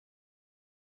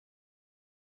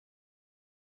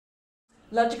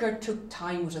Logicearth took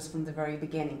time with us from the very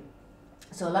beginning.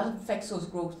 So a lot of FEXCO's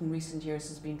growth in recent years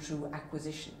has been through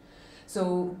acquisition.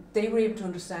 So they were able to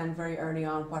understand very early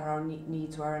on what our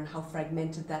needs were and how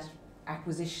fragmented that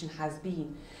acquisition has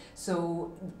been.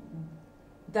 So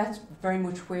that's very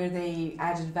much where they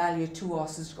added value to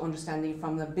us, is understanding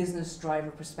from the business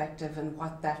driver perspective and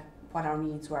what our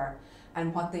needs were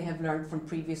and what they have learned from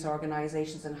previous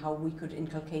organisations and how we could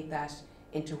inculcate that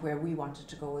into where we wanted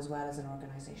to go as well as an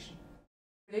organisation.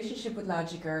 The relationship with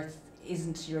Logicearth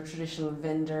isn't your traditional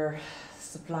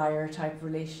vendor-supplier type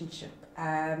relationship.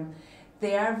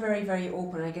 They are very, very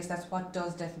open. I guess that's what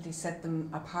does definitely set them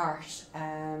apart.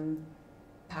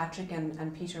 Patrick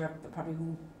and Peter are probably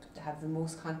who have the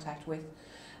most contact with.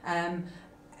 And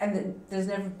there's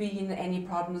never been any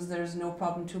problems. There's no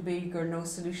problem too big or no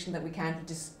solution that we can't,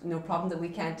 no problem that we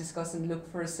can't discuss and look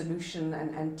for a solution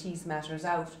and tease matters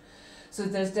out. So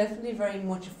there's definitely very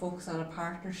much a focus on a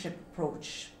partnership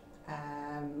approach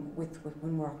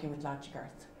when working with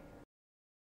Logicearth.